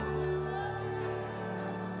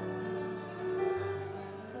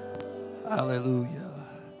Hallelujah.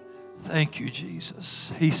 Thank you,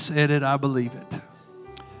 Jesus. He said it, I believe it.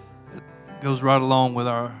 It goes right along with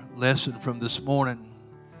our lesson from this morning.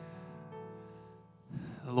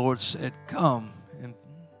 The Lord said, come. And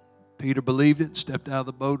Peter believed it, stepped out of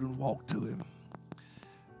the boat and walked to him.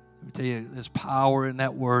 Let me tell you, there's power in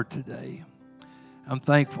that word today. I'm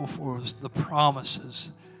thankful for the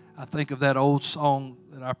promises. I think of that old song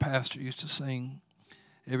that our pastor used to sing.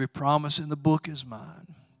 Every promise in the book is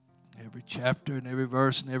mine. Every chapter and every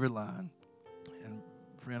verse and every line. And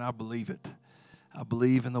friend, I believe it. I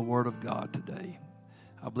believe in the word of God today.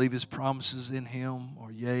 I believe his promises in him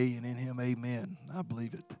are yea and in him amen. I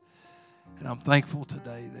believe it. And I'm thankful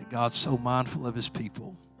today that God's so mindful of his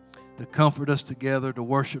people to comfort us together, to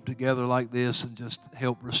worship together like this and just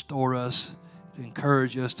help restore us, to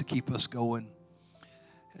encourage us, to keep us going.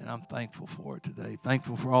 And I'm thankful for it today.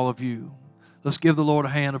 Thankful for all of you. Let's give the Lord a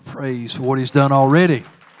hand of praise for what he's done already.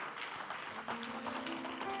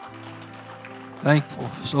 Thankful,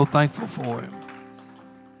 so thankful for him.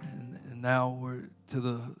 And now we're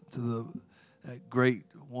to that great,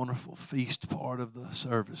 wonderful feast part of the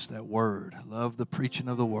service, that word. I love the preaching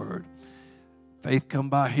of the word. Faith come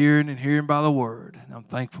by hearing and hearing by the word. And I'm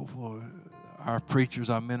thankful for our preachers,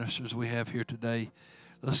 our ministers we have here today.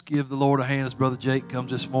 Let's give the Lord a hand as Brother Jake comes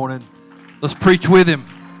this morning. Let's preach with him,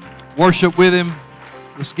 worship with him.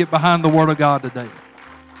 Let's get behind the word of God today.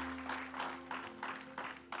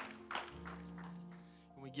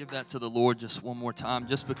 Give that to the Lord just one more time,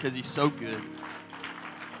 just because he's so good.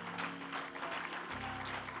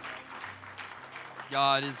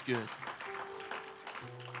 God is good.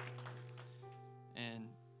 And,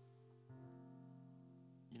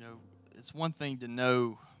 you know, it's one thing to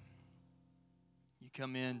know you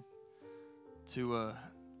come in to a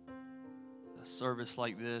service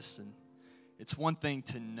like this, and it's one thing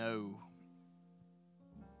to know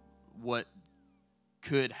what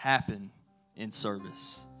could happen in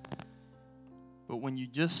service. But when you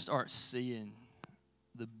just start seeing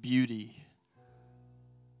the beauty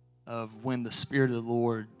of when the Spirit of the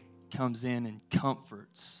Lord comes in and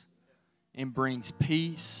comforts and brings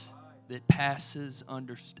peace that passes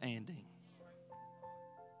understanding,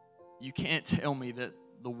 you can't tell me that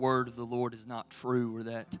the word of the Lord is not true, or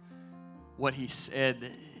that what he said,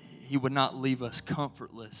 that he would not leave us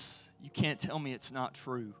comfortless. You can't tell me it's not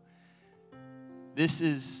true. This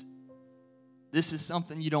is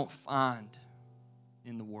something you don't find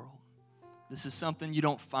in the world. This is something you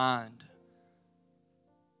don't find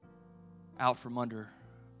out from under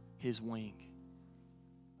his wing.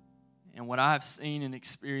 And what I've seen and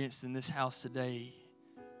experienced in this house today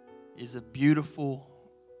is a beautiful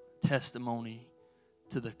testimony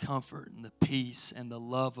to the comfort and the peace and the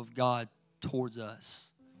love of God towards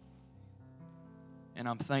us. And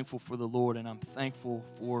I'm thankful for the Lord, and I'm thankful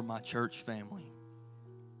for my church family.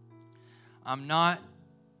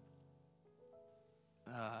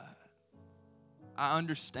 I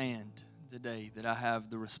understand today that I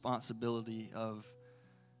have the responsibility of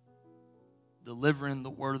delivering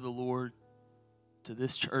the word of the Lord to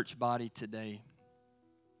this church body today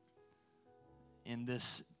in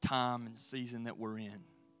this time and season that we're in.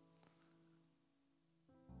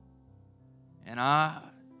 And I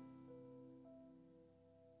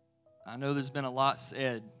know there's been a lot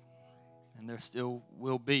said, and there still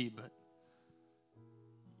will be, but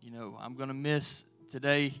you know, I'm going to miss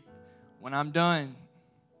today when I'm done,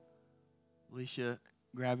 Alicia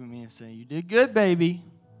grabbing me and saying, "You did good, baby."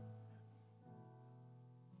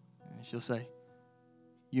 And she'll say,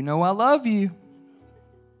 "You know I love you."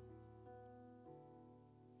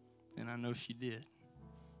 And I know she did.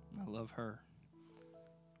 I love her.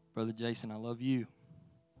 Brother Jason, I love you.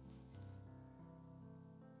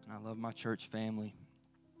 And I love my church family.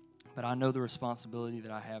 But I know the responsibility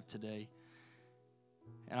that I have today.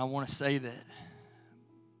 And I want to say that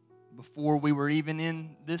before we were even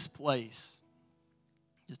in this place,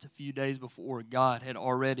 just a few days before, God had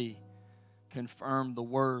already confirmed the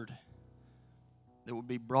word that would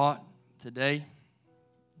be brought today,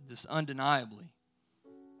 just undeniably.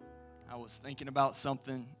 I was thinking about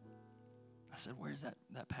something. I said, "Where's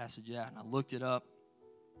that passage at?" And I looked it up.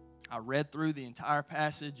 I read through the entire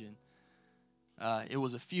passage, and it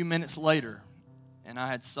was a few minutes later, and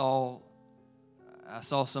I saw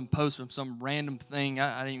some post from some random thing.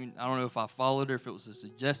 I don't know if I followed or if it was a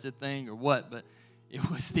suggested thing or what, but it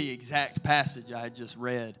was the exact passage I had just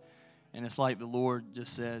read. And it's like the Lord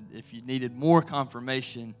just said, if you needed more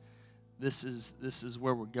confirmation, this is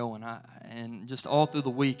where we're going. And just all through the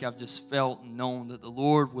week, I've just felt and known that the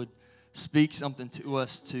Lord would speak something to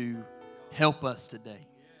us to help us today.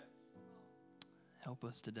 Help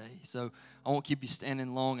us today. So I won't keep you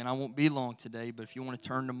standing long, and I won't be long today, but if you want to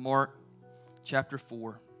turn to Mark chapter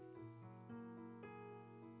 4.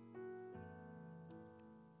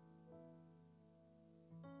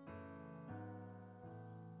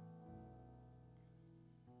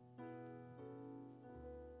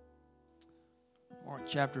 Mark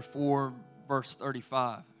chapter 4, verse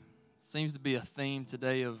 35. Seems to be a theme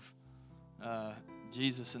today of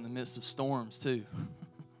Jesus in the midst of storms, too.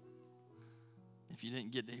 If you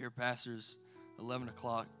didn't get to hear Pastor's 11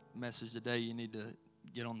 o'clock message today, you need to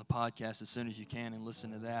get on the podcast as soon as you can and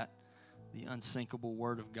listen to that. The unsinkable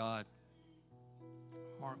Word of God.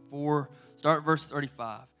 Mark 4, start at verse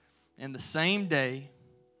 35. And the same day,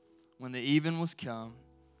 when the even was come,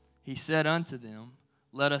 he said unto them,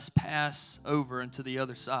 let us pass over into the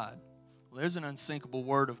other side. Well, there's an unsinkable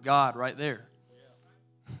Word of God right there.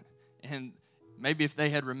 And maybe if they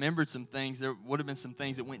had remembered some things, there would have been some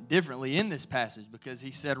things that went differently in this passage, because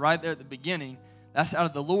he said right there at the beginning, that's out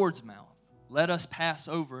of the Lord's mouth. Let us pass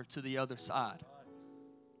over to the other side.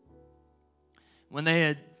 When they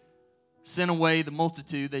had sent away the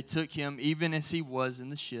multitude, they took him even as he was in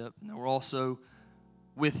the ship, and there were also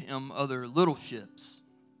with him other little ships.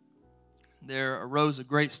 There arose a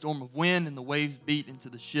great storm of wind, and the waves beat into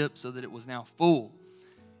the ship so that it was now full.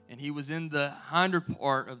 And he was in the hinder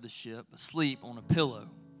part of the ship, asleep on a pillow.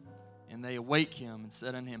 And they awake him and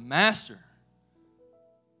said unto him, Master,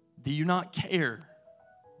 do you not care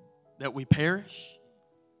that we perish?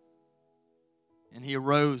 And he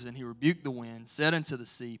arose and he rebuked the wind, said unto the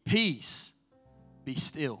sea, Peace, be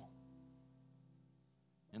still.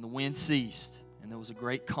 And the wind ceased, and there was a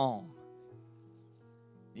great calm.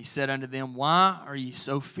 He said unto them, Why are ye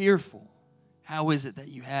so fearful? How is it that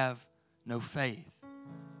you have no faith?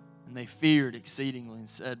 And they feared exceedingly and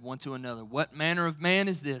said one to another, What manner of man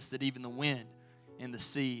is this, that even the wind and the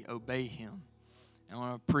sea obey him? And I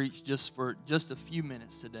want to preach just for just a few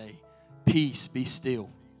minutes today. Peace, be still.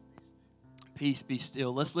 Peace, be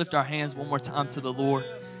still. Let's lift our hands one more time to the Lord.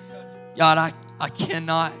 God, I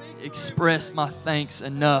cannot express my thanks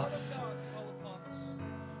enough,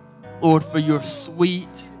 Lord, for your sweet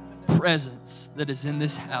presence that is in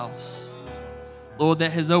this house. Lord,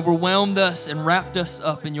 that has overwhelmed us and wrapped us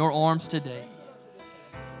up in your arms today.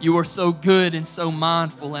 You are so good and so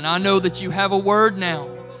mindful, and I know that you have a word now,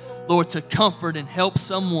 Lord, to comfort and help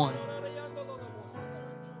someone.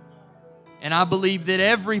 And I believe that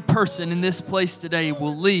every person in this place today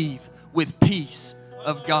will leave with peace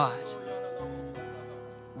of God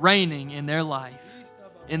reigning in their life.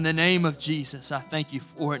 In the name of Jesus, I thank you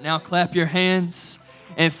for it. Now clap your hands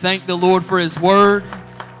and thank the Lord for his word.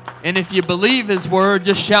 And if you believe his word,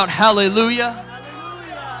 just shout hallelujah.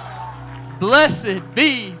 Hallelujah. Blessed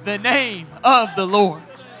be the name of the Lord.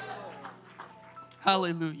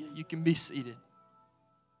 Hallelujah. You can be seated.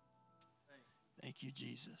 Thank you,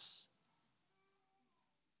 Jesus.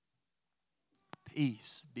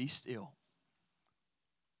 Peace, be still.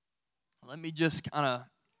 Let me just kind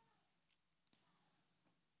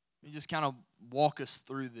of walk us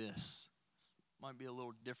through this. Might be a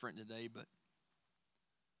little different today, but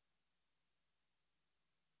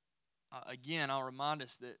again, I'll remind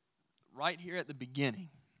us that right here at the beginning,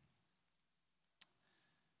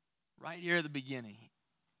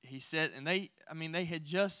 he said, and they had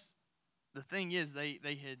just, the thing is, they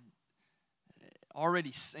had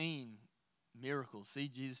already seen miracles, see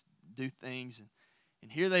Jesus do things,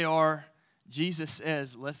 and here they are. Jesus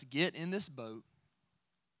says, let's get in this boat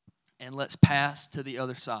and let's pass to the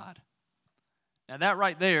other side. Now that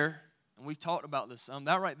right there, and we've talked about this some,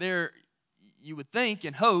 that right there, you would think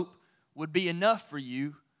and hope would be enough for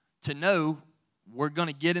you to know we're going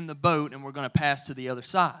to get in the boat and we're going to pass to the other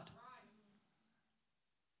side.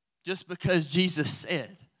 Just because Jesus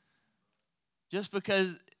said, just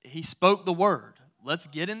because he spoke the word, let's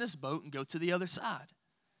get in this boat and go to the other side.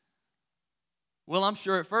 Well, I'm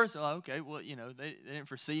sure at first, okay, well, they didn't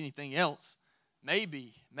foresee anything else.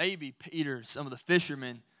 Maybe Peter, some of the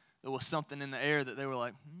fishermen, there was something in the air that they were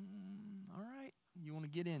like, all right, you want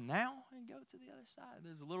to get in now and go to the other side?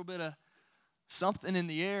 There's a little bit of something in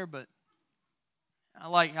the air, but I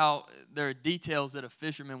like how there are details that a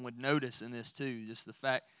fisherman would notice in this too. Just the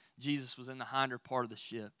fact Jesus was in the hinder part of the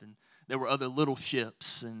ship, and there were other little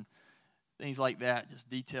ships and things like that, just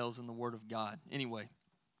details in the Word of God. Anyway,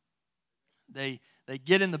 they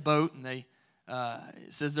get in the boat, and it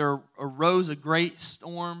says there arose a great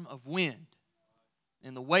storm of wind,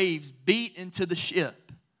 and the waves beat into the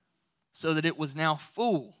ship so that it was now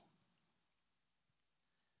full.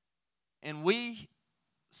 And we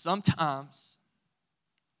sometimes,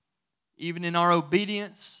 even in our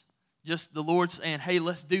obedience, just the Lord saying, hey,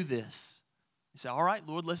 let's do this. He said, all right,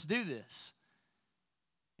 Lord, let's do this.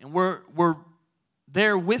 And we're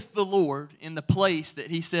there with the Lord in the place that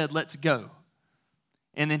he said, let's go.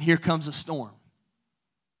 And then here comes a storm.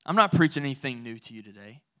 I'm not preaching anything new to you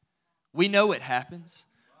today. We know it happens.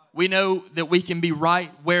 We know that we can be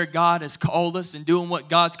right where God has called us and doing what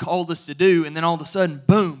God's called us to do, and then all of a sudden,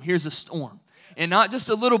 boom, here's a storm. And not just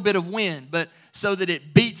a little bit of wind, but so that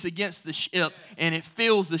it beats against the ship and it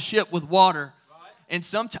fills the ship with water. And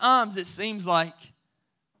sometimes it seems like,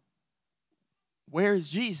 where is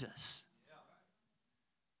Jesus?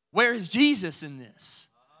 Where is Jesus in this?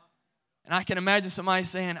 And I can imagine somebody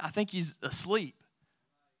saying, I think he's asleep.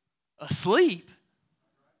 Asleep?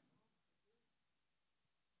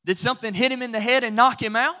 Did something hit him in the head and knock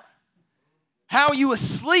him out? How are you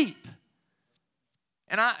asleep?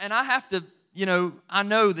 And I have to, I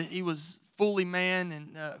know that he was fully man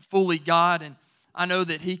and fully God, and I know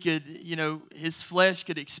that he could, his flesh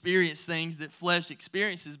could experience things that flesh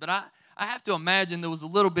experiences, but I have to imagine there was a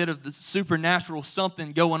little bit of the supernatural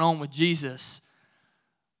something going on with Jesus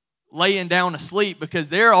laying down asleep, because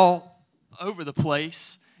they're all over the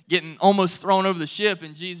place, getting almost thrown over the ship,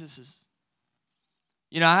 and Jesus is,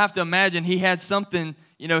 I have to imagine he had something,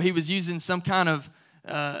 he was using some kind of,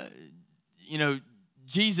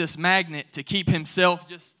 Jesus magnet to keep himself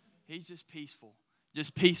he's just peaceful.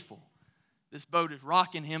 This boat is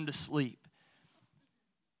rocking him to sleep.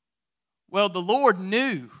 Well, the Lord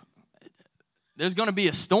knew there's going to be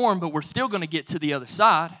a storm, but we're still going to get to the other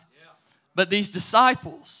side. Yeah. But these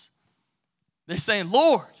disciples, they're saying,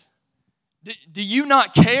 Lord, do you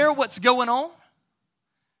not care what's going on?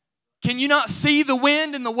 Can you not see the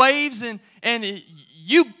wind and the waves? And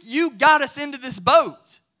you got us into this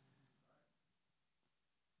boat.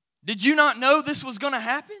 Did you not know this was going to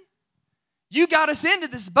happen? You got us into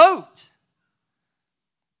this boat.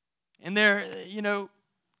 And there,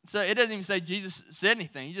 so it doesn't even say Jesus said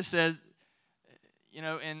anything. He just says,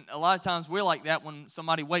 and a lot of times we're like that when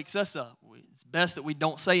somebody wakes us up. It's best that we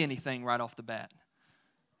don't say anything right off the bat.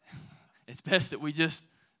 It's best that we just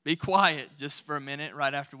be quiet just for a minute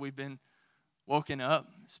right after we've been woken up,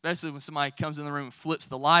 especially when somebody comes in the room and flips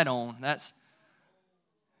the light on.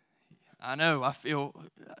 I know, I feel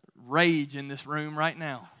rage in this room right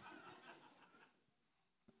now.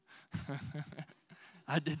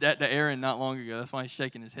 I did that to Aaron not long ago. That's why he's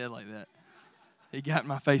shaking his head like that. He got in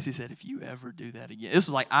my face. He said, if you ever do that again. This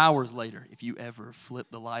was like hours later. If you ever flip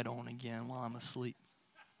the light on again while I'm asleep.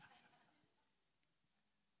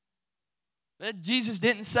 But Jesus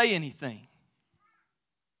didn't say anything.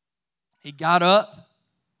 He got up,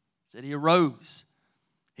 said he arose.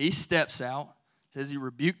 He steps out, says he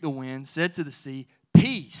rebuked the wind, said to the sea,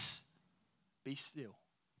 peace, be still.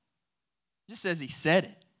 Just says he said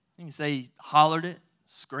it. He didn't say he hollered it,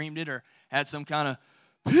 screamed it, or had some kind of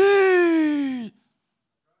peace.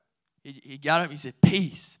 He got up, he said,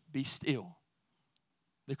 peace, be still.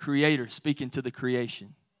 The Creator speaking to the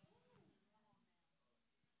creation.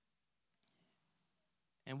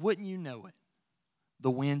 And wouldn't you know it, the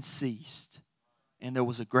wind ceased, and there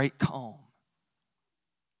was a great calm.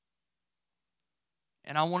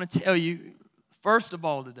 And I want to tell you, first of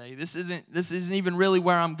all today, this isn't even really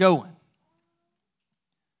where I'm going.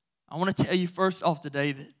 I want to tell you first off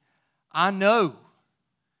today that I know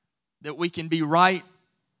that we can be right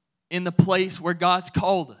in the place where God's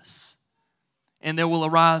called us. And there will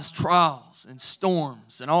arise trials and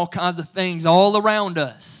storms and all kinds of things all around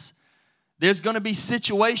us. There's going to be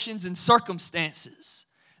situations and circumstances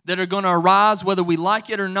that are going to arise whether we like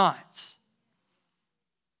it or not.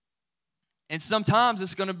 And sometimes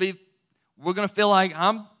it's going to be, we're going to feel like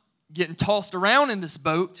I'm getting tossed around in this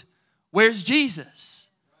boat. Where's Jesus?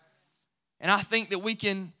 And I think that we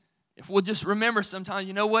can, if we'll just remember sometimes,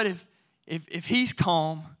 you know what, if he's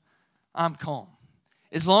calm, I'm calm.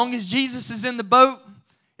 As long as Jesus is in the boat,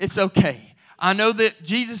 it's okay. I know that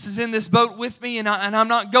Jesus is in this boat with me and I'm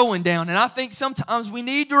not going down. And I think sometimes we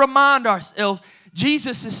need to remind ourselves,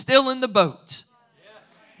 Jesus is still in the boat.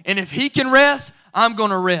 And if he can rest, I'm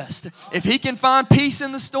going to rest. If he can find peace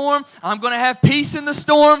in the storm, I'm going to have peace in the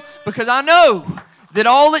storm, because I know that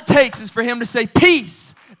all it takes is for him to say,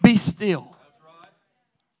 peace, be still.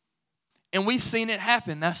 And we've seen it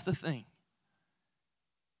happen. That's the thing.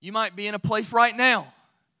 You might be in a place right now,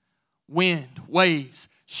 wind, waves,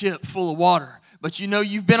 ship full of water, but you know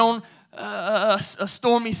you've been on a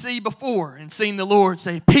stormy sea before and seen the Lord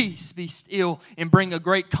say, peace, be still, and bring a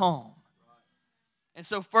great calm. And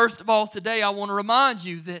so first of all today, I want to remind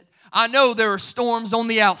you that I know there are storms on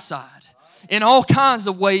the outside in all kinds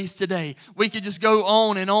of ways today. We could just go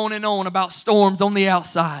on and on and on about storms on the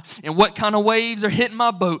outside and what kind of waves are hitting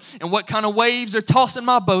my boat and what kind of waves are tossing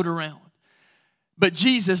my boat around. But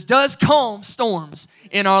Jesus does calm storms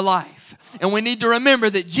in our life. And we need to remember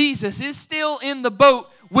that Jesus is still in the boat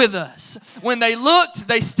with us. When they looked,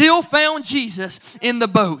 they still found Jesus in the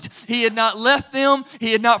boat. He had not left them.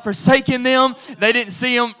 He had not forsaken them. They didn't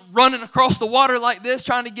see him running across the water like this,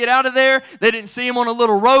 trying to get out of there. They didn't see him on a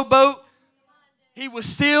little rowboat. He was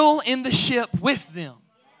still in the ship with them.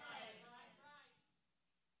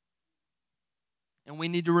 And we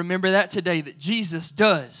need to remember that today, that Jesus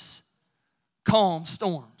does calm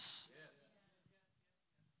storms.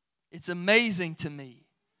 It's amazing to me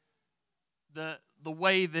the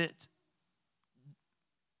way the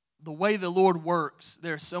Lord works.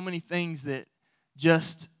 There are so many things that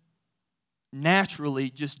just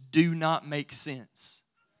naturally just do not make sense.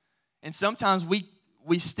 And sometimes we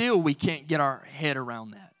can't get our head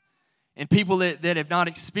around that. And people that have not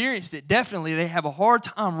experienced it, definitely they have a hard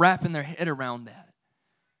time wrapping their head around that.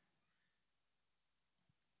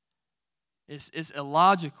 It's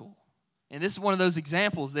illogical. And this is one of those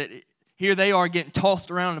examples that here they are getting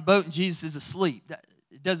tossed around in a boat and Jesus is asleep.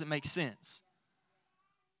 It doesn't make sense.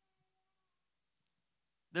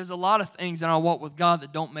 There's a lot of things in our walk with God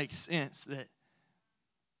that don't make sense. That,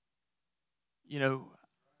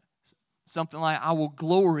 something like, I will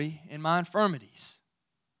glory in my infirmities.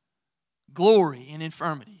 Glory in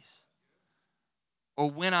infirmities.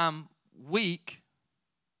 Or when I'm weak,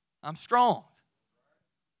 I'm strong.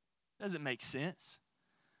 Doesn't make sense.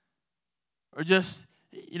 Or just,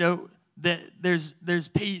 that there's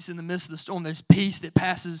peace in the midst of the storm. There's peace that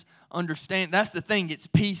passes understanding. That's the thing. It's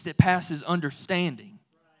peace that passes understanding.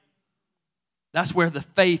 That's where the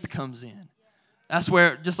faith comes in. That's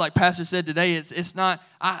where, just like Pastor said today, it's not,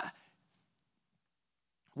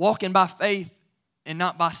 walking by faith and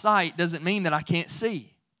not by sight doesn't mean that I can't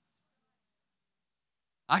see.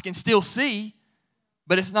 I can still see,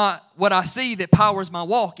 but it's not what I see that powers my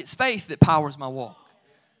walk. It's faith that powers my walk.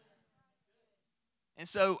 And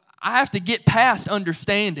so I have to get past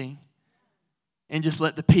understanding and just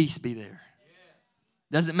let the peace be there.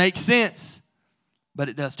 Doesn't make sense, but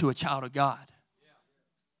it does to a child of God.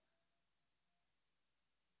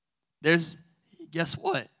 Guess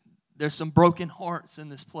what? There's some broken hearts in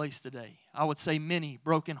this place today. I would say many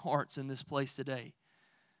broken hearts in this place today.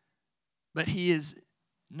 But He is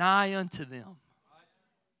nigh unto them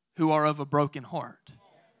who are of a broken heart.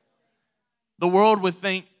 The world would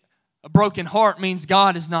think a broken heart means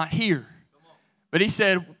God is not here. But He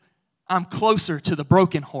said, I'm closer to the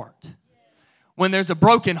broken heart. When there's a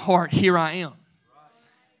broken heart, here I am.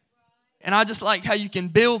 And I just like how you can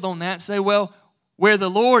build on that and say, well, where the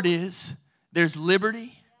Lord is, there's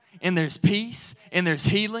liberty, and there's peace, and there's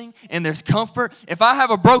healing, and there's comfort. If I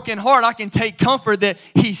have a broken heart, I can take comfort that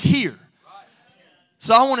He's here.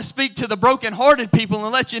 So I want to speak to the brokenhearted people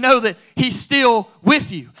and let you know that He's still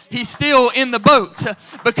with you. He's still in the boat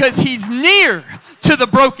because He's near to the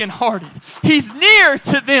brokenhearted. He's near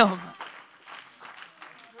to them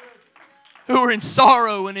who are in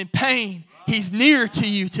sorrow and in pain. He's near to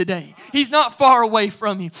you today. He's not far away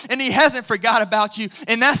from you. And He hasn't forgot about you.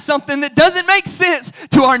 And that's something that doesn't make sense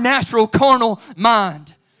to our natural carnal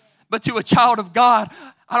mind. But to a child of God,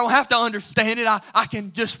 I don't have to understand it. I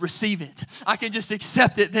can just receive it. I can just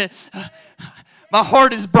accept it that my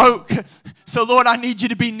heart is broke. So Lord, I need you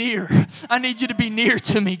to be near. I need you to be near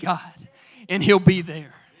to me, God. And He'll be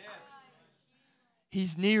there.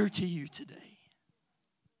 He's near to you today.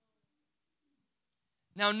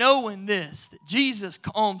 Now, knowing this, that Jesus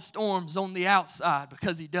calms storms on the outside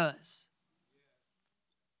because He does,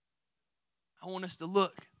 I want us to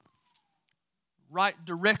look right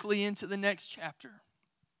directly into the next chapter.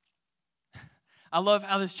 I love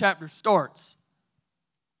how this chapter starts.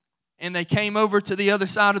 And they came over to the other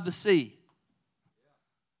side of the sea.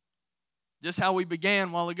 Just how we began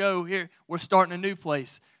a while ago, here we're starting a new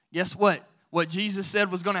place. Guess what? What Jesus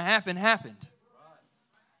said was going to happen, happened.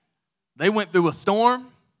 They went through a storm,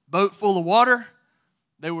 boat full of water.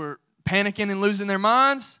 They were panicking and losing their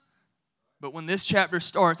minds. But when this chapter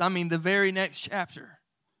starts, the very next chapter,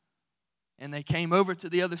 and they came over to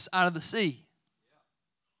the other side of the sea.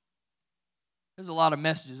 There's a lot of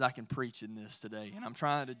messages I can preach in this today, and I'm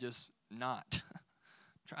trying to just not.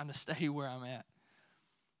 I'm trying to stay where I'm at.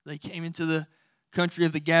 They came into the country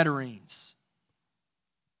of the Gadarenes.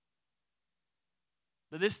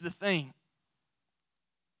 But this is the thing.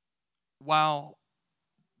 While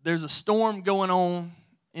there's a storm going on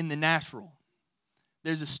in the natural,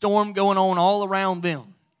 there's a storm going on all around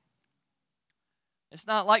them. It's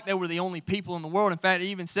not like they were the only people in the world. In fact, it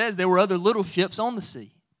even says there were other little ships on the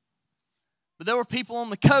sea. But there were people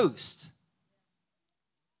on the coast.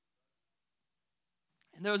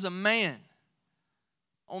 And there was a man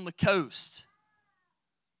on the coast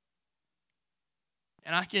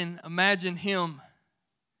And I can imagine him.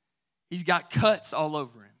 He's got cuts all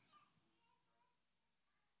over him.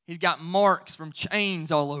 He's got marks from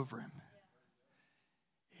chains all over him.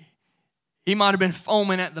 He might have been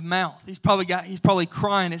foaming at the mouth. He's probably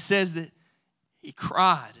crying. It says that he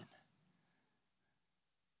cried.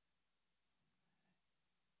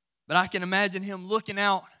 But I can imagine him looking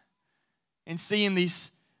out and seeing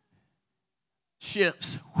these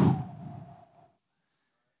ships.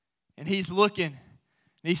 And he's looking,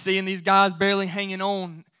 and he's seeing these guys barely hanging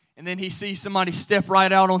on, and then he sees somebody step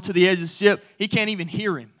right out onto the edge of the ship. He can't even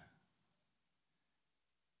hear him.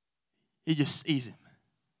 He just sees him.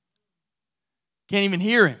 Can't even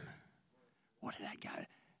hear him. What did that guy?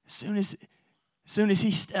 As soon as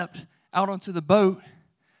he stepped out onto the boat,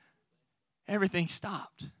 everything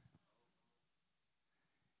stopped.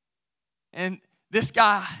 And this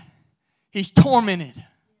guy, he's tormented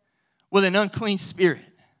with an unclean spirit.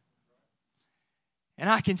 And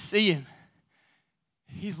I can see him.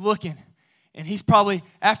 He's looking. And he's probably,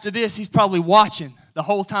 after this, he's probably watching the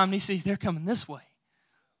whole time. And he sees they're coming this way.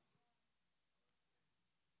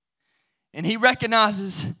 And he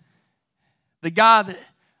recognizes the guy that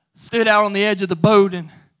stood out on the edge of the boat. And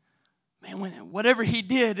man, whatever he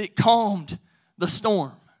did, it calmed the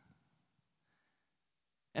storm.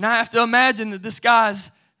 And I have to imagine that this guy's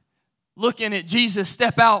looking at Jesus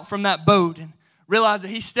step out from that boat and realize that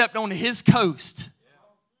he stepped onto his coast.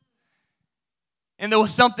 And there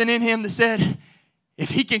was something in him that said,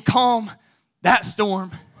 if he can calm that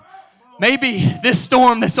storm, maybe this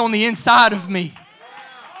storm that's on the inside of me,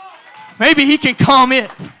 maybe he can calm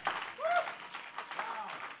it.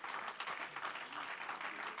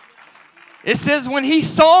 It says when he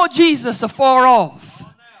saw Jesus afar off,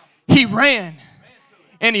 he ran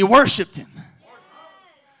and he worshiped him.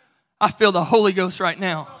 I feel the Holy Ghost right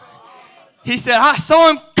now. He said, I saw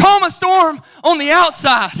him calm a storm on the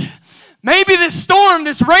outside. Maybe this storm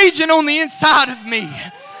that's raging on the inside of me,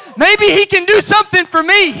 maybe he can do something for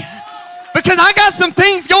me, because I got some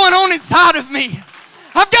things going on inside of me.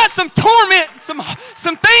 I've got some torment, some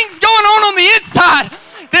things going on the inside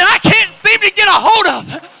that I can't seem to get a hold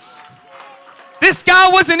of. This guy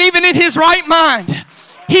wasn't even in his right mind.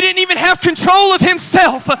 He didn't even have control of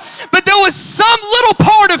himself. But there was some little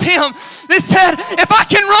part of him that said, if I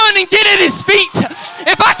can run and get at his feet,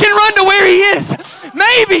 if I can run to where he is,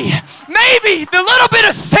 maybe the little bit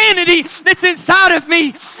of sanity that's inside of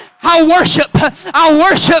me, I'll worship. And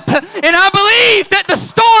I believe that the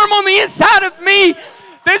storm on the inside of me,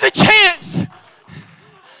 there's a chance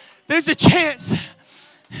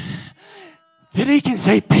that he can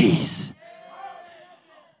say peace.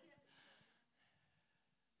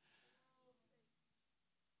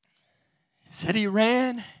 Said he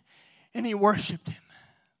ran and he worshiped him.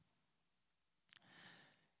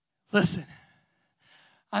 Listen,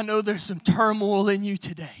 I know there's some turmoil in you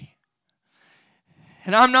today.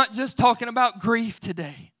 And I'm not just talking about grief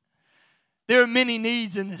today. There are many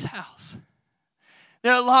needs in this house.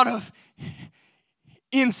 There are a lot of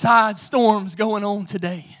inside storms going on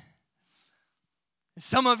today.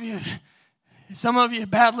 Some of you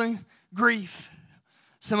battling grief.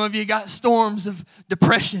 Some of you got storms of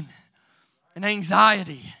depression and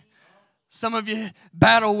anxiety. Some of you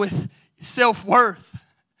battle with self-worth.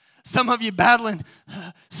 Some of you battling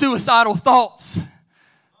suicidal thoughts.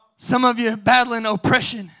 Some of you battling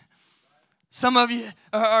oppression. Some of you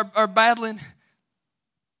are battling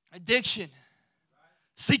addiction,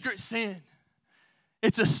 secret sin.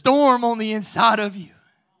 It's a storm on the inside of you.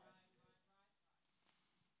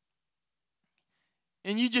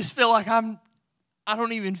 And you just feel like I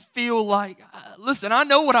don't even feel like, listen, I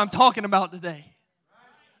know what I'm talking about today.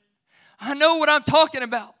 I know what I'm talking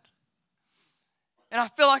about. And I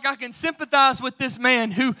feel like I can sympathize with this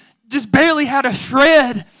man who just barely had a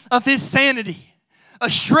shred of his sanity, a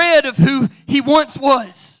shred of who he once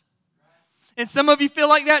was. And some of you feel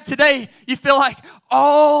like that today. You feel like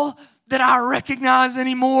all that I recognize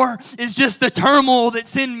anymore is just the turmoil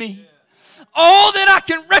that's in me. All that I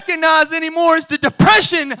can recognize anymore is the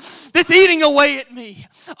depression that's eating away at me.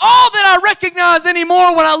 All that I recognize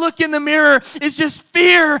anymore when I look in the mirror is just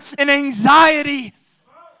fear and anxiety.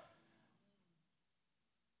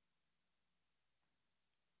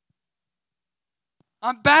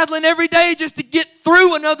 I'm battling every day just to get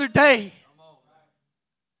through another day.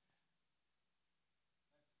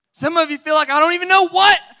 Some of you feel like I don't even know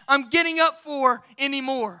what I'm getting up for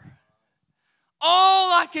anymore.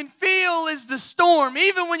 all I can feel is the storm.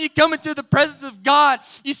 Even when you come into the presence of God,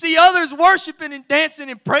 you see others worshiping and dancing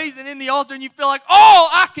and praising in the altar, and you feel like all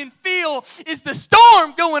I can feel is the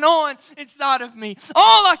storm going on inside of me.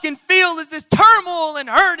 All I can feel is this turmoil and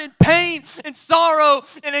hurt and pain and sorrow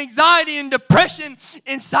and anxiety and depression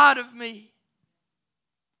inside of me.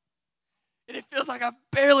 And it feels like I've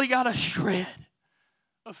barely got a shred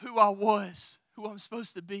of who I was, who I'm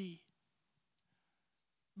supposed to be.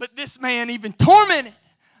 But this man, even tormented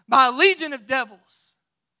by a legion of devils,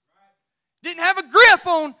 didn't have a grip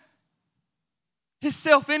on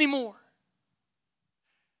himself anymore.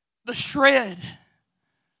 The shred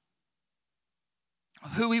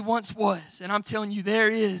of who he once was. And I'm telling you, there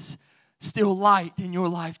is still light in your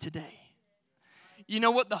life today. You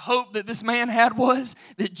know what the hope that this man had was?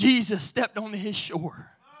 That Jesus stepped onto his shore.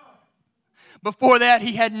 Before that,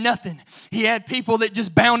 he had nothing. He had people that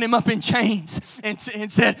just bound him up in chains and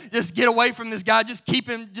said, just get away from this guy. Just keep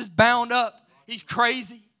him just bound up. He's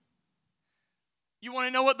crazy. You want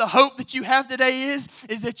to know what the hope that you have today is?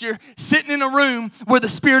 Is that you're sitting in a room where the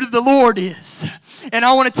Spirit of the Lord is. And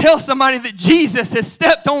I want to tell somebody that Jesus has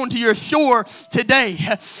stepped onto your shore today.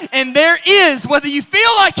 And there is, whether you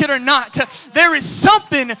feel like it or not, there is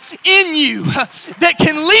something in you that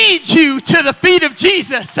can lead you to the feet of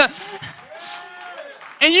Jesus.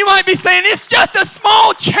 And you might be saying, it's just a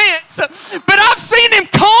small chance, but I've seen him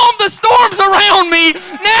calm the storms around me.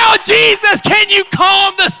 Now, Jesus, can you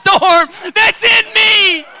calm the storm that's in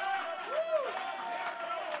me?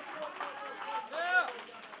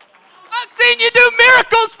 I've seen you do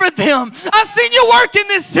miracles for them. I've seen you work in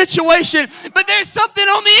this situation, but there's something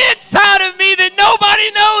on the inside of me that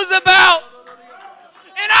nobody knows about.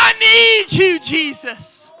 And I need you,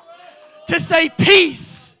 Jesus, to say,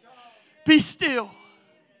 peace, be still.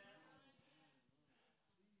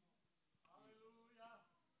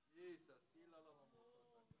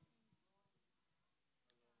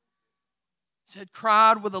 Said,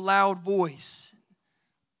 cried with a loud voice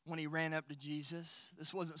when he ran up to Jesus.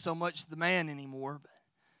 This wasn't so much the man anymore. But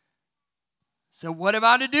so what have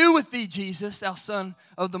I to do with thee, Jesus, thou Son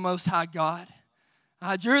of the Most High God?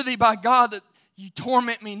 I adjure thee by God that you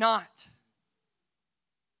torment me not.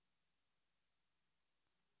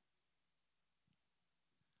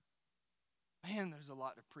 Man, there's a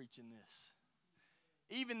lot to preach in this.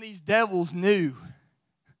 Even these devils knew,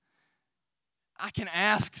 I can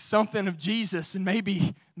ask something of Jesus and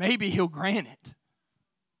maybe he'll grant it.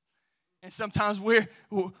 And sometimes we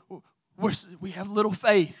have little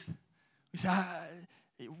faith. We say,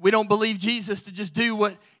 we don't believe Jesus to just do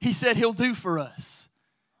what he said he'll do for us.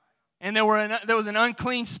 And there was an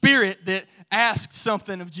unclean spirit that asked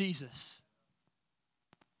something of Jesus.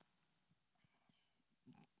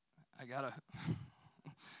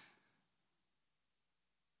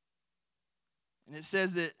 And it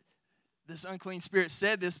says that this unclean spirit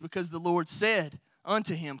said this because the Lord said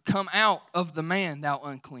unto him, come out of the man, thou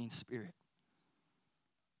unclean spirit.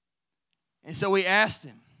 And so he asked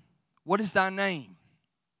him, what is thy name?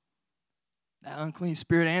 That unclean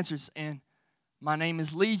spirit answers, and my name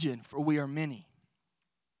is Legion, for we are many.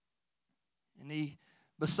 And he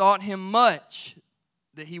besought him much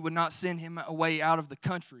that he would not send him away out of the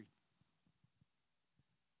country.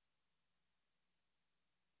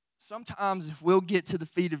 Sometimes if we'll get to the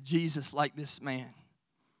feet of Jesus like this man,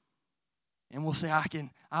 and we'll say,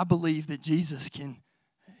 I believe that Jesus can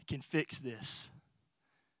fix this.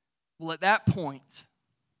 Well, at that point,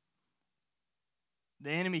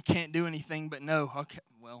 the enemy can't do anything but know, okay,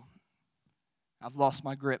 well, I've lost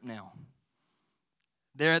my grip now.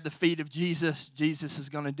 There at the feet of Jesus, Jesus is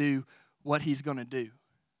going to do what he's going to do.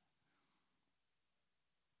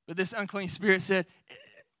 But this unclean spirit said,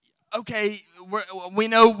 okay, we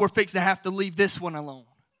know we're fixing to have to leave this one alone.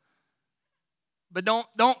 But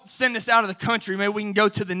don't send us out of the country. Maybe we can go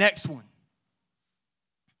to the next one.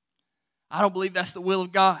 I don't believe that's the will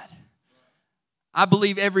of God. I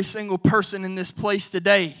believe every single person in this place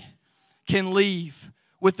today can leave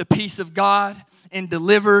with the peace of God and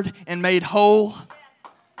delivered and made whole.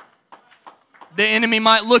 The enemy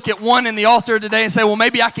might look at one in the altar today and say, well,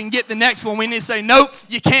 maybe I can get the next one. We need to say, nope,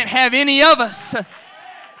 you can't have any of us.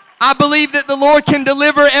 I believe that the Lord can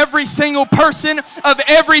deliver every single person of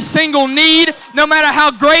every single need, no matter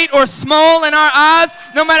how great or small in our eyes,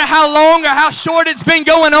 no matter how long or how short it's been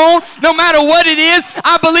going on, no matter what it is.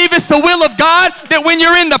 I believe it's the will of God that when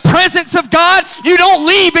you're in the presence of God, you don't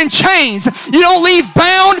leave in chains. You don't leave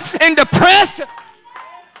bound and depressed.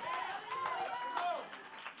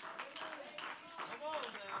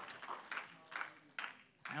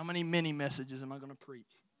 How many mini messages am I going to preach?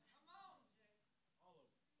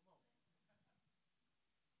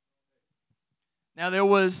 Now there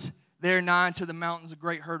was there nigh unto the mountains a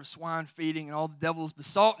great herd of swine feeding, and all the devils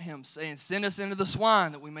besought him, saying, Send us into the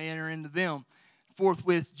swine, that we may enter into them.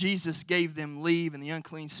 Forthwith Jesus gave them leave, and the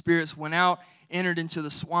unclean spirits went out, entered into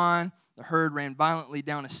the swine. The herd ran violently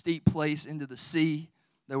down a steep place into the sea.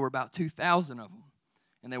 There were about 2,000 of them,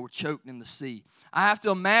 and they were choked in the sea. I have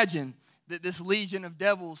to imagine that this legion of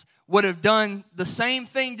devils would have done the same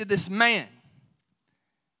thing to this man.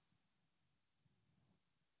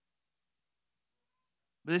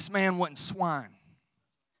 But this man wasn't swine.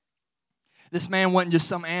 This man wasn't just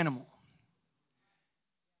some animal.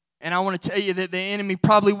 And I want to tell you that the enemy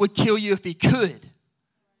probably would kill you if he could,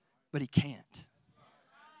 but he can't.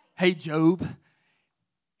 Hey, Job,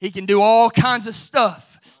 he can do all kinds of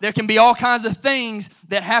stuff. There can be all kinds of things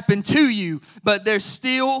that happen to you, but there's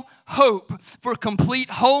still hope for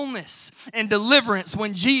complete wholeness and deliverance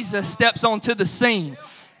when Jesus steps onto the scene.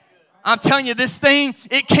 I'm telling you, this thing,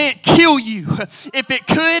 it can't kill you. If it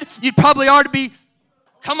could, you'd probably ought to be,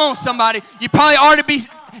 come on somebody, you probably ought to be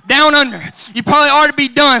down under. You probably ought to be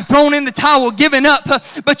done, thrown in the towel, given up,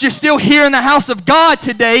 but you're still here in the house of God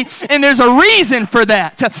today, and there's a reason for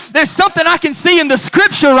that. There's something I can see in the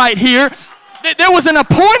scripture right here. There was an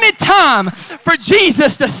appointed time for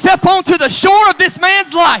Jesus to step onto the shore of this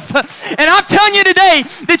man's life. And I'm telling you today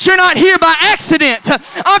that you're not here by accident.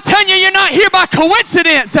 I'm telling you you're not here by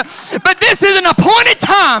coincidence. But this is an appointed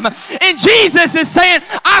time. And Jesus is saying,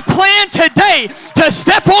 I plan today to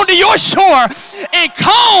step onto your shore and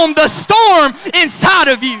calm the storm inside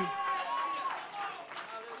of you.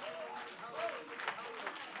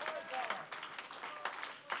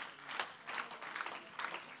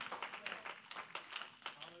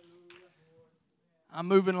 I'm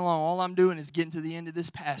moving along. All I'm doing is getting to the end of this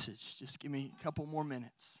passage. Just give me a couple more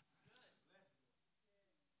minutes.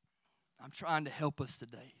 I'm trying to help us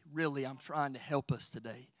today. Really, I'm trying to help us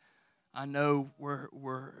today. I know we're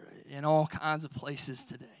in all kinds of places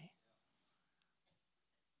today.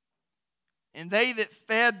 And they that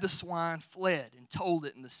fed the swine fled and told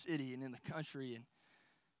it in the city and in the country. And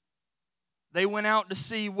they went out to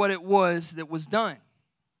see what it was that was done.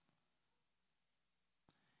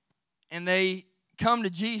 And they come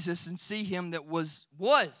to Jesus and see him that was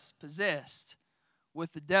possessed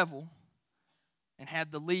with the devil and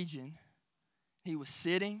had the legion. He was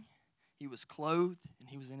sitting, he was clothed, and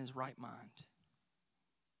he was in his right mind.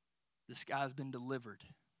 This guy's been delivered.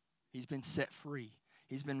 He's been set free.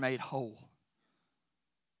 He's been made whole.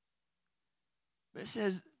 But it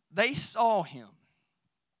says they saw him.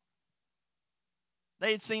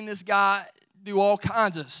 They had seen this guy do all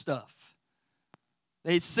kinds of stuff.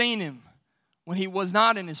 They had seen him when he was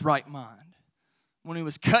not in his right mind, when he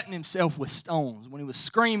was cutting himself with stones, when he was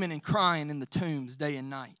screaming and crying in the tombs day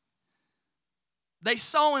and night. They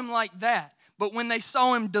saw him like that, but when they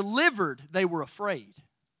saw him delivered, they were afraid.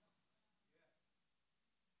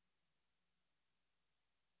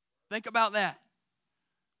 Think about that.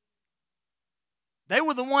 They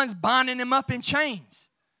were the ones binding him up in chains,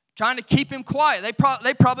 trying to keep him quiet. They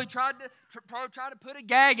probably tried to put a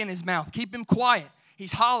gag in his mouth, keep him quiet.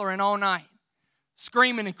 He's hollering all night,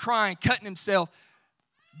 screaming and crying, cutting himself,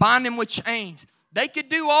 binding him with chains. They could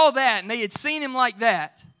do all that, and they had seen him like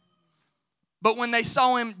that. But when they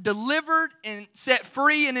saw him delivered and set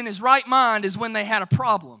free and in his right mind is when they had a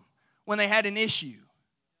problem, when they had an issue.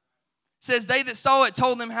 It says, they that saw it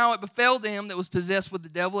told them how it befell to him that was possessed with the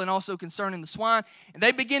devil, and also concerning the swine. And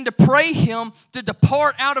they began to pray him to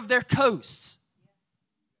depart out of their coasts.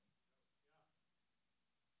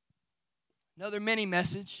 Another mini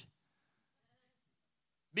message.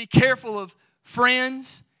 Be careful of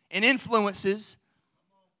friends and influences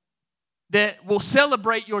that will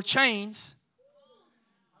celebrate your chains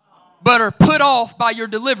but are put off by your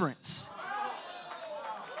deliverance.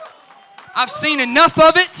 I've seen enough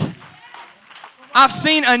of it. I've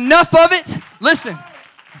seen enough of it. Listen,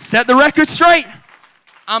 set the record straight.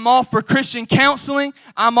 I'm all for Christian counseling.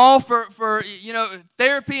 I'm all for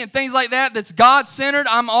therapy and things like that that's God-centered.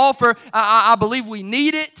 I'm all for, I believe we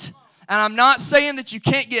need it. And I'm not saying that you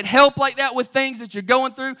can't get help like that with things that you're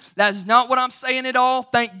going through. That's not what I'm saying at all.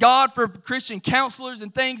 Thank God for Christian counselors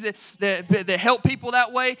and things that help people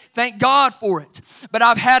that way. Thank God for it. But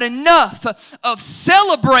I've had enough of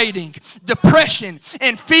celebrating depression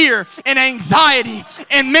and fear and anxiety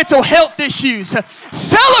and mental health issues.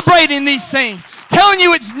 Celebrating these things. Telling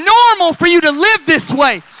you it's normal for you to live this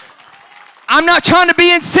way. I'm not trying to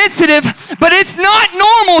be insensitive, but it's not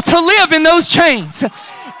normal to live in those chains.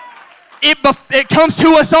 It comes to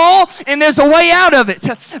us all, and there's a way out of it.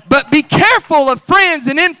 But be careful of friends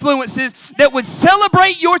and influences that would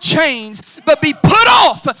celebrate your chains, but be put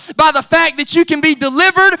off by the fact that you can be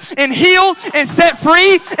delivered and healed and set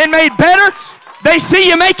free and made better. They see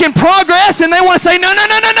you making progress, and they want to say,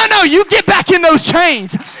 no, you get back in those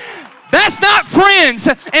chains. That's not friends,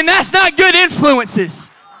 and that's not good influences.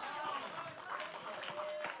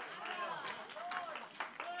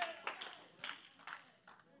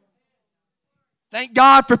 Thank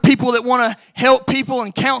God for people that want to help people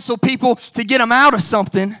and counsel people to get them out of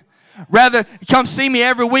something. Rather, come see me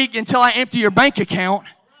every week until I empty your bank account.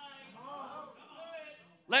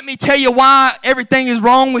 Let me tell you why everything is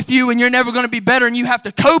wrong with you and you're never going to be better and you have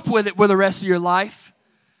to cope with it for the rest of your life.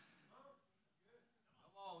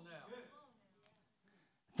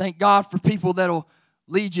 Thank God for people that'll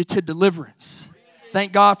lead you to deliverance.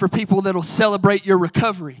 Thank God for people that'll celebrate your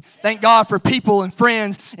recovery. Thank God for people and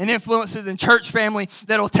friends and influences and church family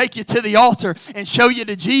that'll take you to the altar and show you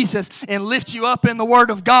to Jesus and lift you up in the Word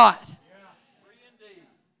of God.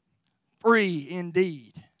 Free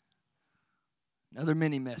indeed. Another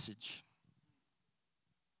mini message.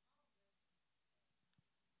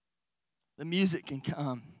 The music can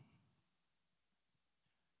come.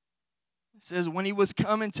 It says, when he was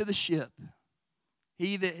coming to the ship,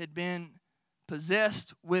 he that had been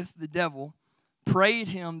possessed with the devil prayed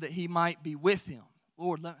him that he might be with him.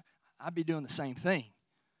 Lord, I'd be doing the same thing.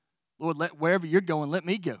 Lord, wherever you're going, let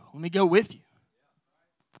me go. Let me go with you.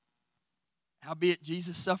 Howbeit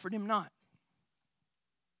Jesus suffered him not,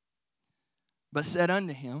 but said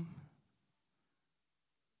unto him,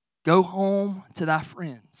 go home to thy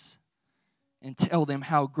friends and tell them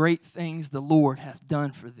how great things the Lord hath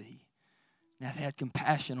done for thee and hath had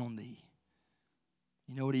compassion on thee.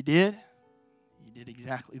 You know what he did? He did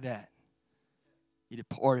exactly that. He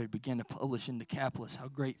departed, began to publish in Decapolis how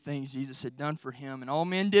great things Jesus had done for him, and all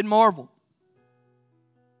men did marvel.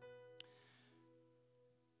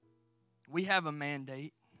 We have a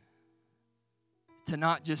mandate to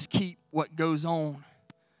not just keep what goes on.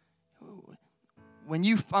 When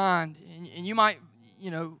you find, and you might,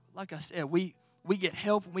 like I said, we get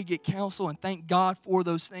help and we get counsel, and thank God for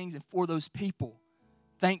those things and for those people.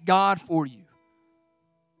 Thank God for you.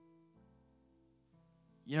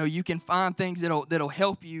 You can find things that'll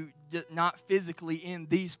help you, not physically in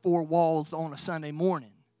these four walls on a Sunday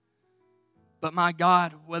morning. But my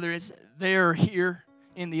God, whether it's there or here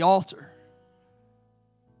in the altar,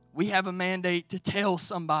 we have a mandate to tell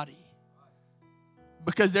somebody,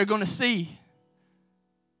 because they're going to see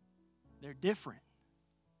they're different.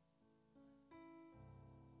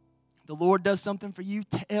 The Lord does something for you,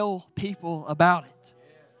 tell people about it.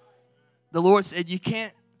 The Lord said you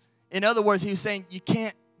can't, in other words, he was saying you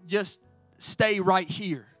can't just stay right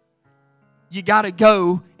here. You got to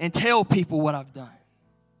go and tell people what I've done.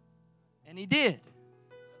 And he did.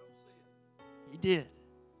 He did.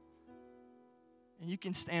 And you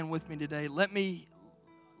can stand with me today. Let me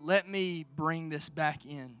bring this back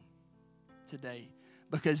in today,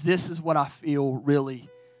 because this is what I feel really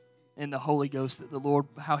in the Holy Ghost, that the Lord,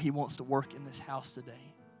 how he wants to work in this house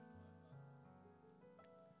today.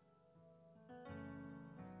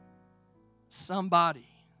 Somebody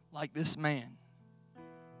like this man,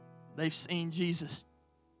 they've seen Jesus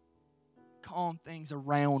calm things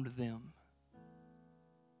around them.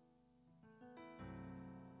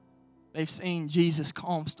 They've seen Jesus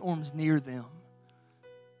calm storms near them.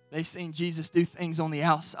 They've seen Jesus do things on the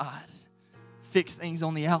outside, fix things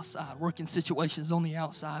on the outside, work in situations on the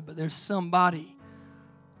outside. But there's somebody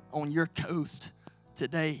on your coast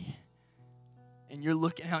today, and you're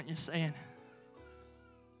looking out and you're saying,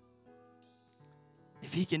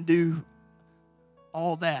 if he can do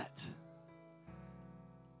all that,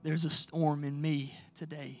 there's a storm in me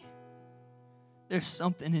today. There's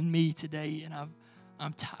something in me today, and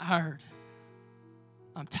I'm tired.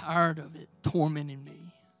 I'm tired of it tormenting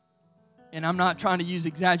me. And I'm not trying to use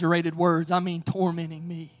exaggerated words. I mean tormenting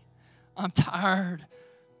me. I'm tired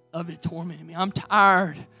of it tormenting me. I'm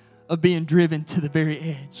tired of being driven to the very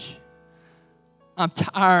edge. I'm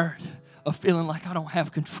tired of feeling like I don't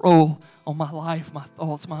have control on my life, my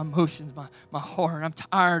thoughts, my emotions, my heart. I'm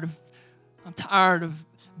tired of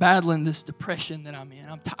battling this depression that I'm in.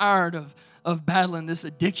 I'm tired of battling this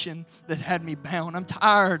addiction that had me bound. I'm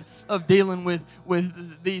tired of dealing with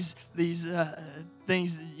these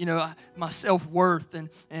things, my self-worth,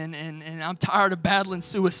 and I'm tired of battling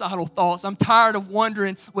suicidal thoughts. I'm tired of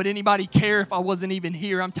wondering, would anybody care if I wasn't even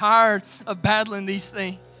here? I'm tired of battling these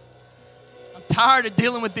things. I'm tired of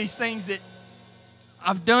dealing with these things that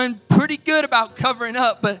I've done pretty good about covering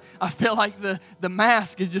up, but I feel like the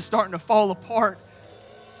mask is just starting to fall apart.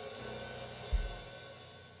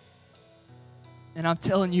 And I'm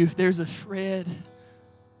telling you, if there's a shred,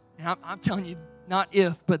 and I'm telling you, not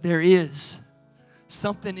if, but there is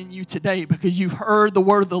something in you today because you've heard the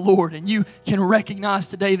word of the Lord and you can recognize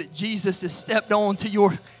today that Jesus has stepped onto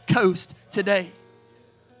your coast today.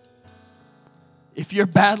 If you're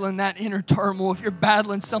battling that inner turmoil, if you're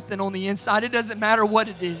battling something on the inside, it doesn't matter what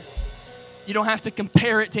it is. You don't have to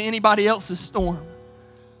compare it to anybody else's storm.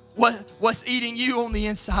 What's eating you on the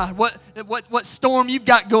inside? What storm you've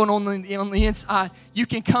got going on the inside? You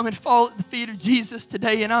can come and fall at the feet of Jesus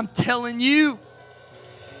today, and I'm telling you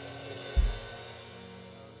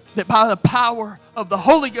that by the power of the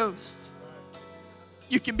Holy Ghost,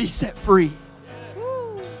 you can be set free.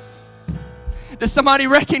 Does somebody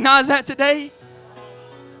recognize that today?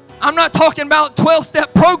 I'm not talking about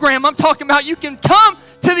 12-step program. I'm talking about you can come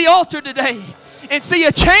to the altar today and see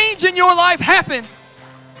a change in your life happen.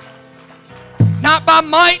 Not by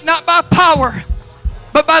might, not by power,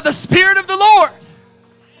 but by the Spirit of the Lord.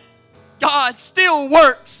 God still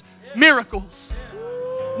works miracles.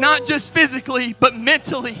 Not just physically, but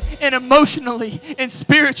mentally and emotionally and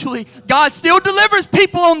spiritually. God still delivers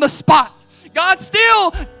people on the spot. God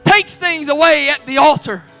still takes things away at the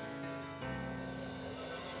altar.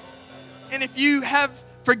 And if you have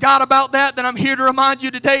forgot about that, then I'm here to remind you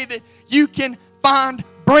today that you can find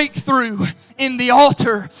breakthrough in the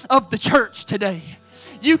altar of the church today.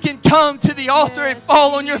 You can come to the altar and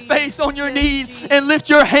fall on your face, on your knees, and lift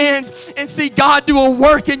your hands and see God do a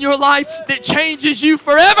work in your life that changes you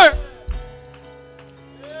forever.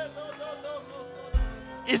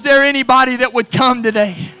 Is there anybody that would come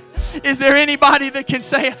today? Is there anybody that can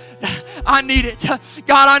say, I need it.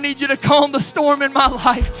 God, I need you to calm the storm in my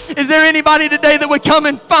life. Is there anybody today that would come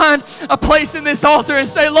and find a place in this altar and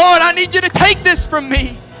say, Lord, I need you to take this from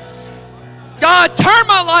me. God, turn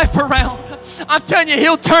my life around. I'm telling you,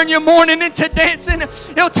 He'll turn your mourning into dancing.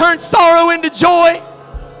 He'll turn sorrow into joy.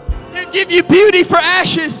 He'll give you beauty for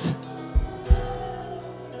ashes.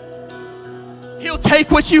 He'll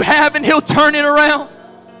take what you have and He'll turn it around.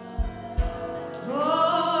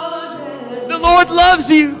 The Lord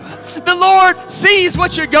loves you. The Lord sees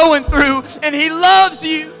what you're going through and He loves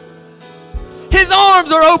you. His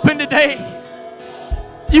arms are open today.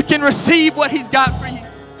 You can receive what He's got for you.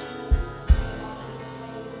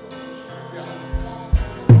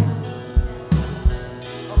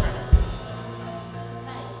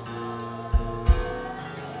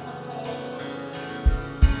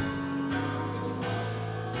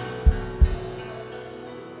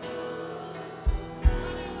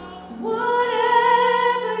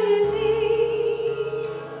 Whatever you need.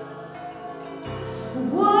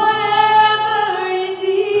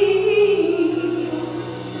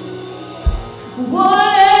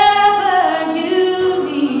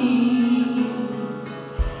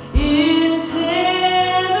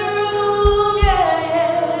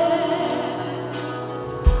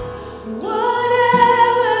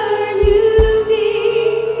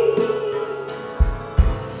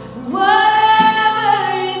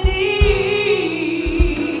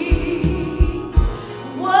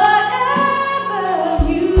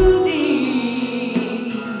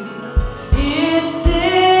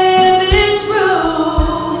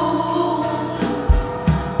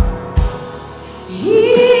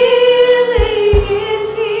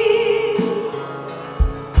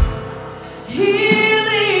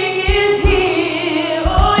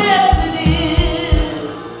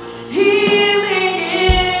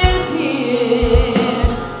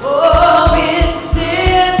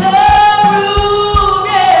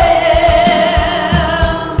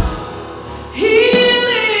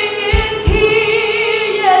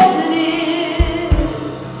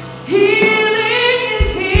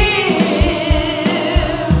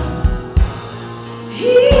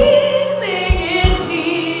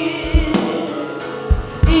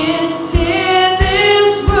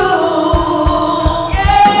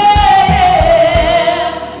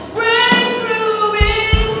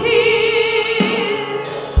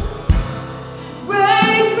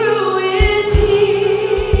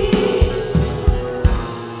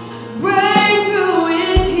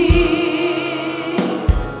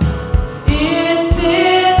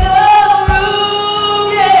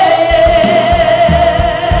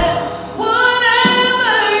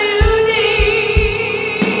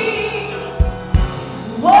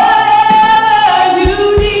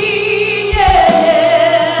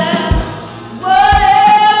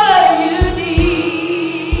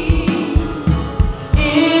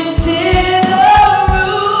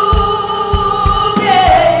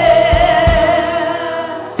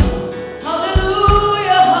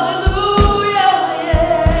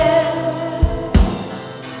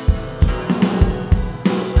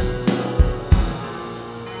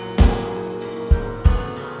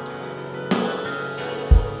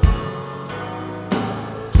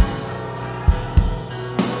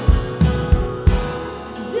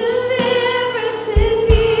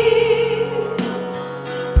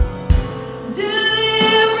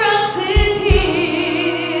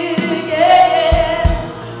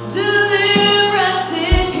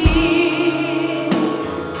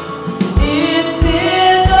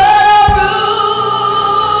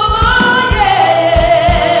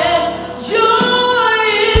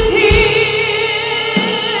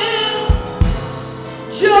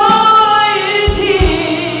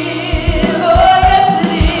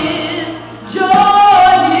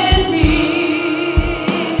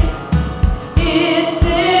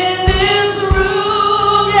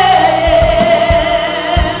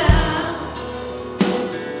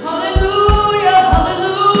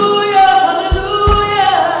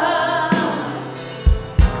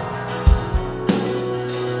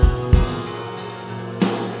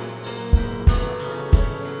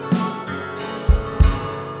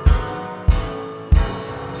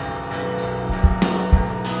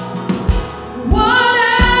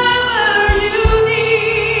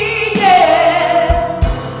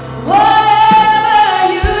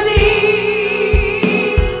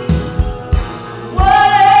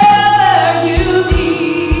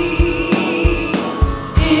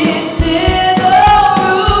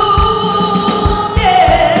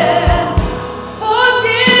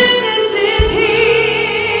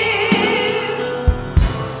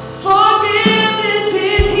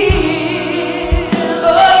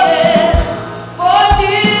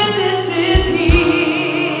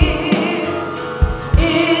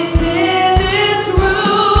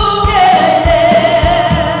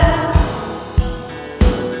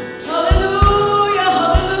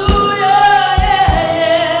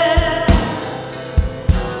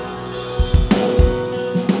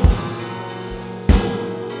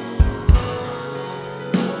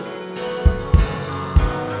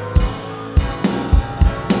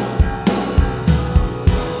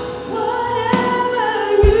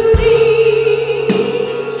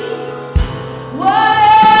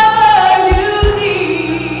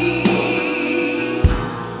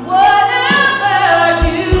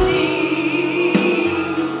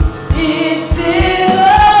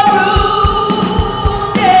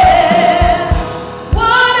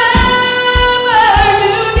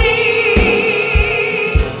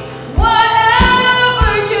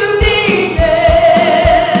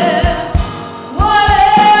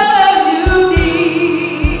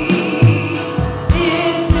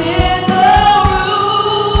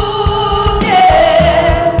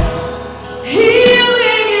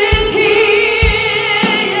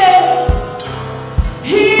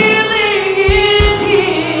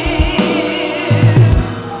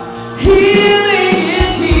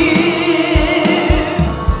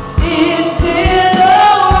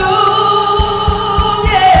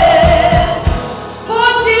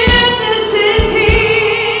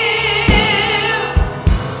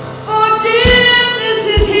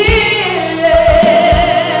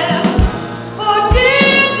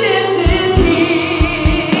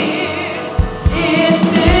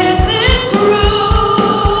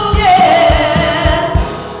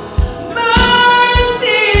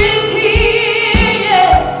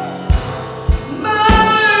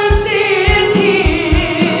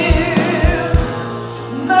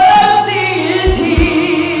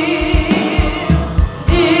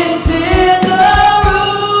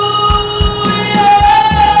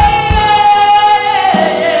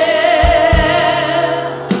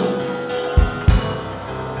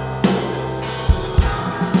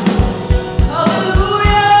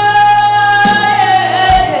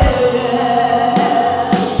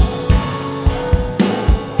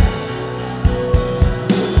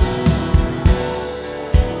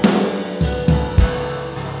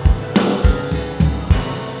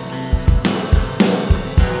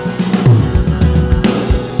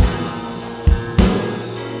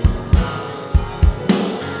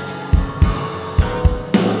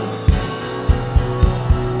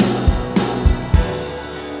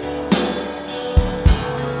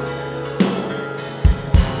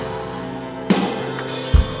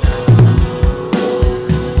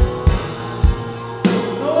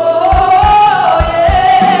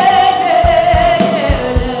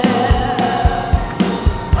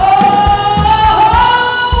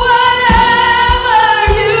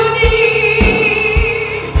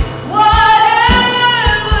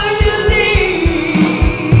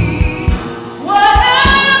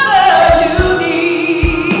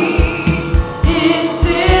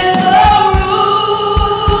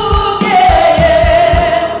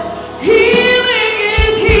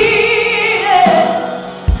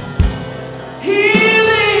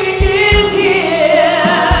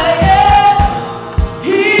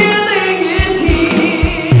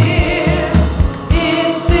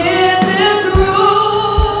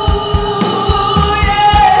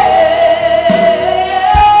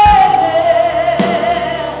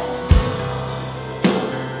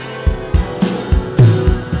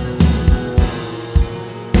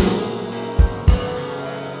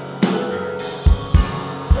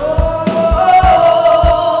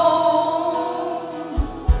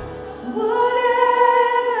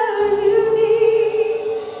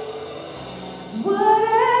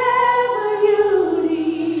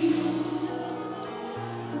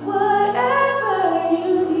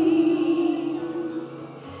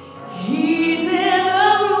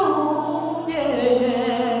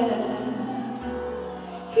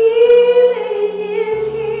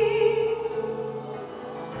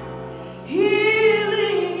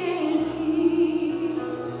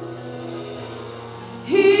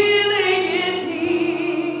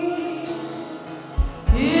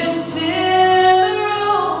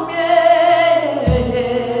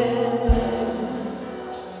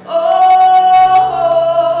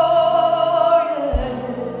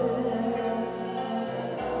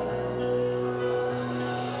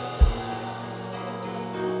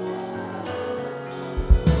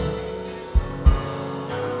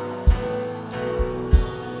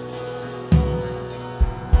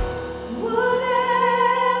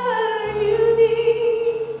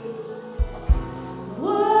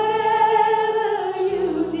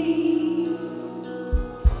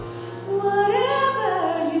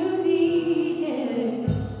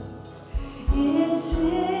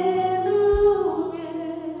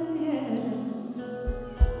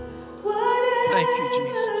 Thank you,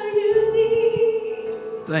 Jesus. Thank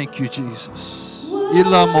you, Jesus.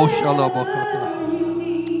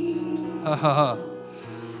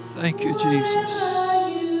 Thank you, Jesus.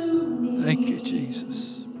 Thank you,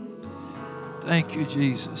 Jesus. Thank you,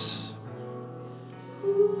 Jesus.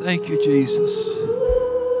 Thank you, Jesus.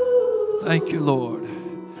 Thank you, Lord.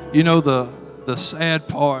 You know, the sad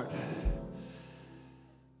part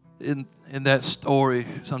in that story,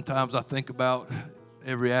 sometimes I think about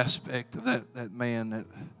every aspect of that man, that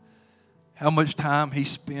how much time he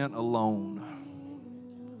spent alone.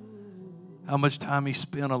 How much time he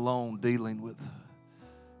spent alone dealing with.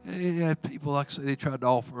 He had people, like I say, they tried to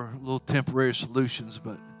offer little temporary solutions,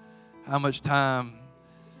 but how much time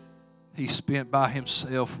he spent by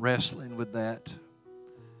himself wrestling with that.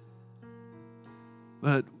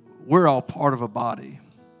 But we're all part of a body,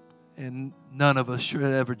 and none of us should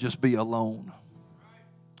ever just be alone.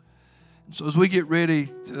 And so as we get ready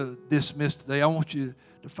to dismiss today, I want you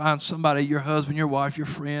to find somebody, your husband, your wife, your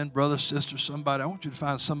friend, brother, sister, somebody. I want you to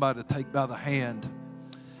find somebody to take by the hand.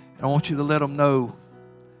 And I want you to let them know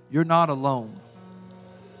you're not alone.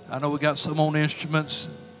 I know we got some on instruments.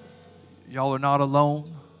 Y'all are not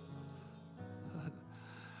alone.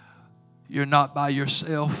 You're not by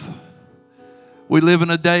yourself. We live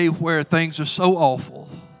in a day where things are so awful.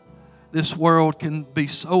 This world can be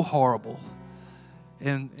so horrible.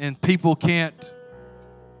 And people can't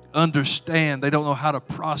understand. They don't know how to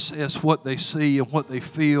process what they see and what they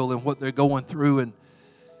feel and what they're going through. And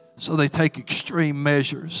so they take extreme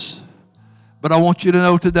measures. But I want you to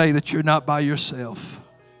know today that you're not by yourself.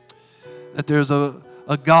 That there's a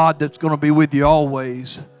God that's going to be with you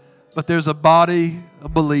always. But there's a body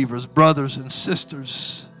of believers, brothers and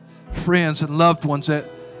sisters, friends and loved ones that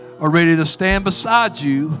are ready to stand beside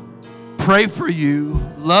you, pray for you,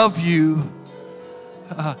 love you,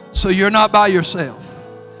 so you're not by yourself.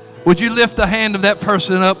 Would you lift the hand of that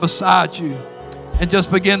person up beside you and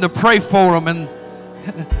just begin to pray for them and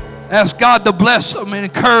ask God to bless them and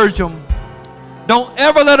encourage them. Don't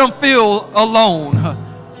ever let them feel alone.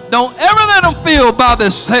 Don't ever let them feel by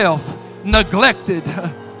themselves, neglected,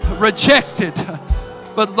 rejected.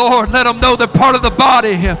 But Lord, let them know they're part of the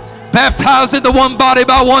body, baptized into one body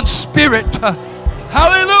by one Spirit.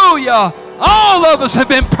 Hallelujah. All of us have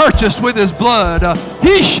been purchased with His blood.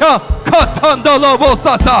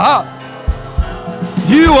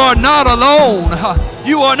 You are not alone.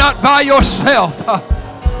 You are not by yourself.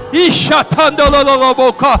 Jesus.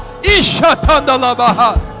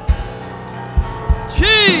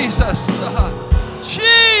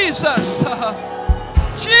 Jesus.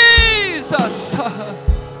 Jesus.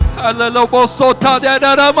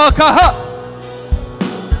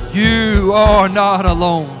 You are not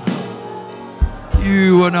alone.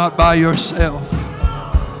 You are not by yourself.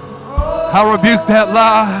 I rebuke that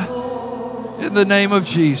lie in the name of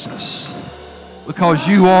Jesus, because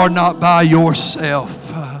you are not by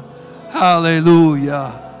yourself.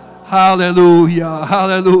 Hallelujah. Hallelujah.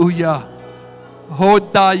 Hallelujah.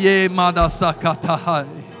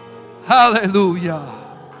 Hallelujah.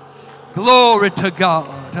 Glory to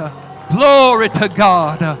God. Glory to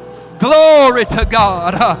God. Glory to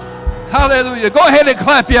God. Hallelujah. Go ahead and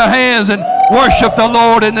clap your hands and worship the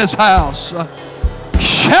Lord in this house.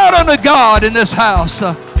 Shout unto God in this house.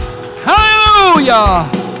 Hallelujah.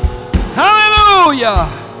 Hallelujah.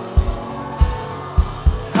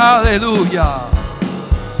 Hallelujah.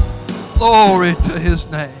 Glory to His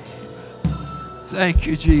name. Thank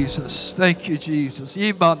you, Jesus. Thank you, Jesus.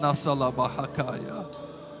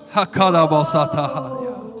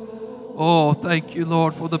 Oh, thank you,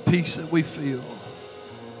 Lord, for the peace that we feel.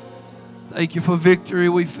 Thank you for victory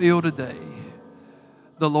we feel today.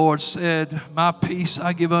 The Lord said, my peace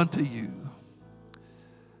I give unto you.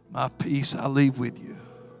 My peace I leave with you.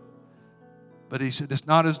 But He said, it's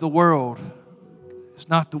not as the world. It's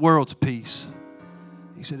not the world's peace.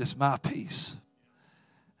 He said, it's my peace.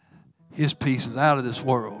 His peace is out of this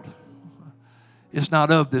world. It's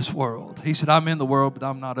not of this world. He said, I'm in the world, but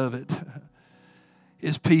I'm not of it.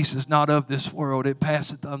 His peace is not of this world. It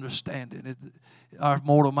passeth understanding. Our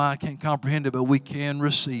mortal mind can't comprehend it, but we can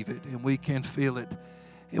receive it, and we can feel it,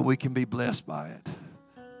 and we can be blessed by it.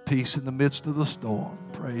 Peace in the midst of the storm.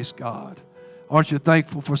 Praise God. Aren't you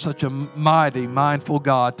thankful for such a mighty, mindful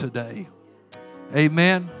God today?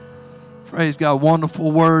 Amen. Praise God.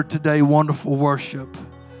 Wonderful word today. Wonderful worship.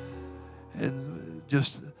 And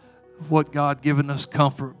just what God given us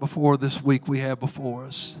comfort before this week we have before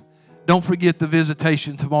us. Don't forget the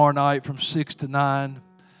visitation tomorrow night from 6 to 9.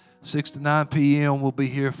 6 to 9 p.m. we'll be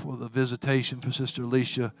here for the visitation for Sister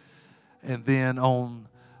Alicia. And then on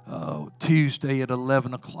Tuesday at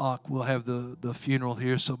 11 o'clock, we'll have the funeral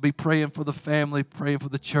here. So be praying for the family, praying for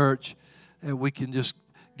the church, and we can just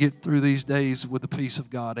get through these days with the peace of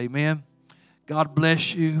God. Amen. God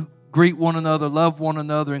bless you. Greet one another, love one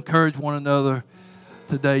another, encourage one another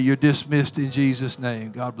today. You're dismissed in Jesus'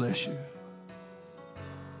 name. God bless you.